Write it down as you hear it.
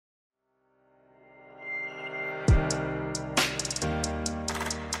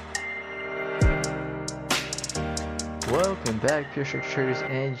welcome back, pure structure traders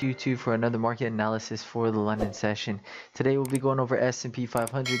and YouTube, for another market analysis for the London session. Today we'll be going over S&P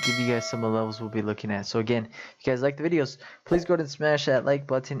 500, give you guys some of the levels we'll be looking at. So again, if you guys like the videos, please go ahead and smash that like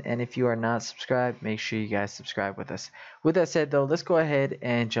button, and if you are not subscribed, make sure you guys subscribe with us. With that said though, let's go ahead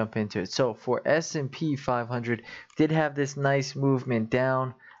and jump into it. So for S&P 500, did have this nice movement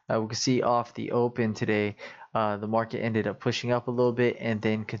down. We can see off the open today, the market ended up pushing up a little bit and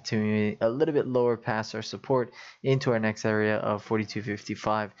then continuing a little bit lower past our support into our next area of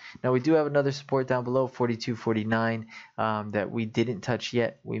 42.55. Now we do have another support down below 42.49 that we didn't touch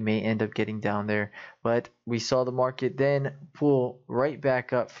yet. We may end up getting down there, but we saw the market then pull right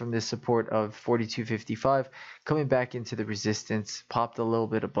back up from this support of 42.55, coming back into the resistance, popped a little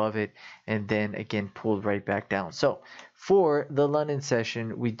bit above it, and then again pulled right back down. So for the London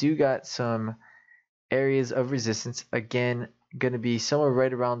session, we do got some areas of resistance. Again, going to be somewhere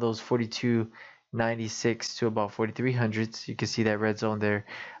right around those 42.96 to about 4300. So you can see that red zone there,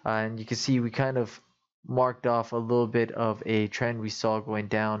 and you can see we kind of marked off a little bit of a trend we saw going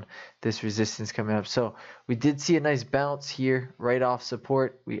down, this resistance coming up. So we did see a nice bounce here right off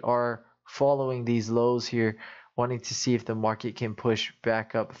support. We are following these lows here, wanting to see if the market can push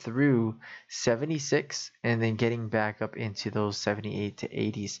back up through 76 and then getting back up into those 78 to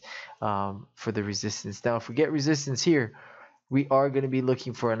 80s for the resistance. Now if we get resistance here, we are going to be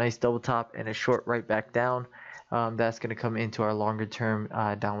looking for a nice double top and a short right back down. That's going to come into our longer term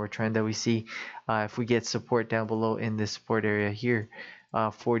downward trend that we see. If we get support down below in this support area here,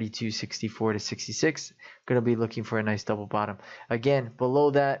 42.64 to 66, going to be looking for a nice double bottom. Again,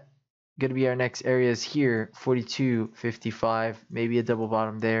 below that, going to be our next areas here, 42.55, maybe a double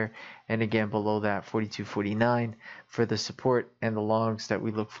bottom there, and again below that 42.49 for the support and the longs that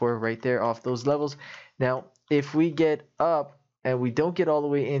we look for right there off those levels. Now if we get up and we don't get all the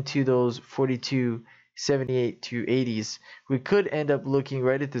way into those 42.78 to 80s, we could end up looking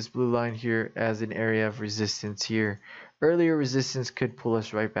right at this blue line here as an area of resistance here. Earlier resistance could pull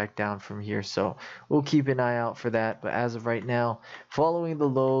us right back down from here, so we'll keep an eye out for that. But as of right now, following the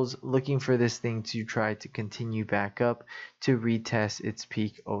lows, looking for this thing to try to continue back up to retest its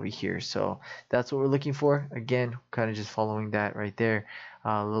peak over here. So that's what we're looking for. Again, kind of just following that right there,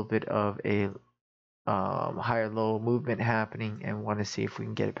 a little bit of a higher low movement happening, and want to see if we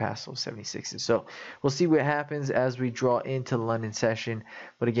can get it past those 76s. So we'll see what happens as we draw into the London session.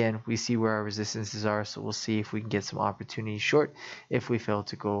 But again, we see where our resistances are, so we'll see if we can get some opportunities short if we fail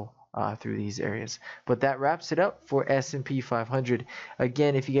to go through these areas. But that wraps it up for S&P 500.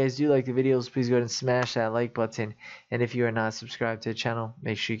 Again, if you guys do like the videos, please go ahead and smash that like button, and if you are not subscribed to the channel,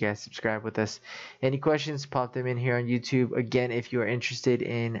 make sure you guys subscribe with us. Any questions, pop them in here on YouTube. Again, if you are interested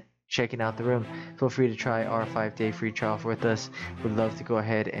in checking out the room, feel free to try our 5-day free trial with us. We'd love to go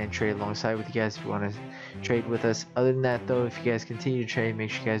ahead and trade alongside with you guys if you want to trade with us. Other than that though, if you guys continue to trade, make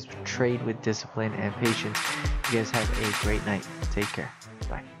sure you guys trade with discipline and patience. You guys have a great night. Take care.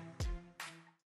 Bye.